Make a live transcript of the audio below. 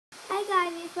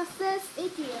it's my first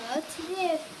video.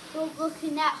 Today we're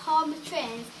looking at home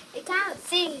trains. You can't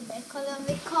see me because I'm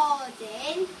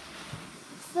recording.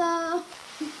 So,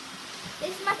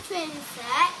 this is my train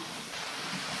set.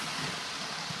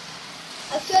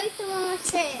 I'll show you some of my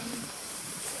trains.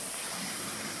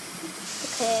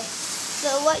 Okay,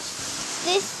 so watch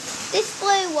this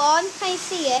blue one, can you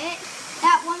see it?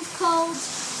 That one's called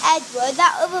Edward,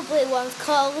 that other blue one's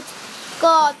called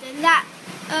Gordon, that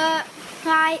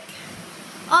like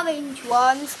orange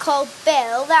one's called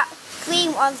Bill, that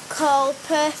green one's called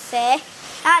Percy,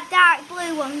 that dark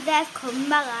blue one there's called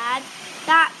Malad,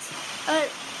 that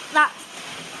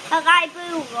light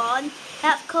blue one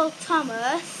that's called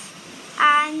Thomas,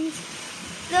 and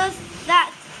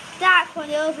that dark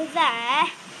one over there,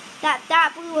 that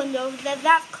dark blue one over there,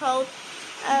 that's called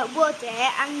Woody,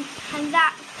 and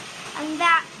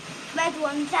that red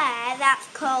one there, that's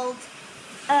called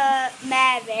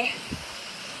Mary.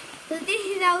 So this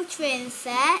is our train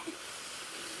set.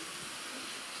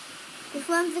 This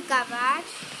one's the garage.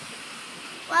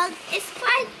 Well, it's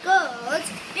quite good.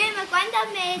 Me and my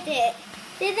granddad made it,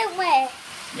 didn't we?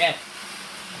 Yes.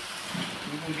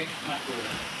 We can get Mac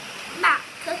over. Mac,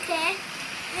 okay.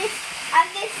 This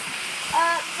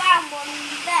brown one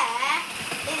there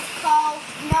is called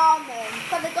Norman.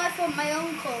 Because I got it from my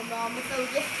uncle Norman, so we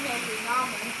just named it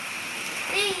Norman.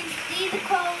 These are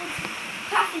called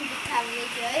passenger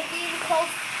carriages. These are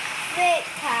called freight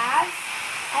cars.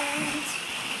 And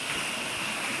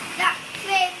that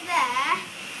train there,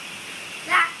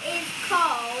 that is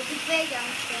called the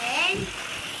Greyhound train.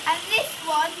 And this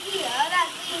one here,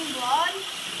 that green one,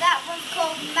 that one's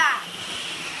called Mac.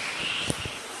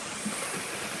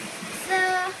 So,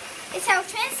 it's our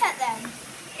train set then.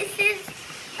 This is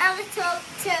my little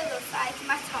turtle size,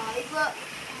 my toy, but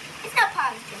it's not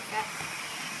part of the train set.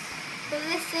 So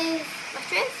this is my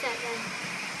train set then.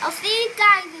 I'll see you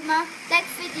guys in my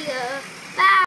next video.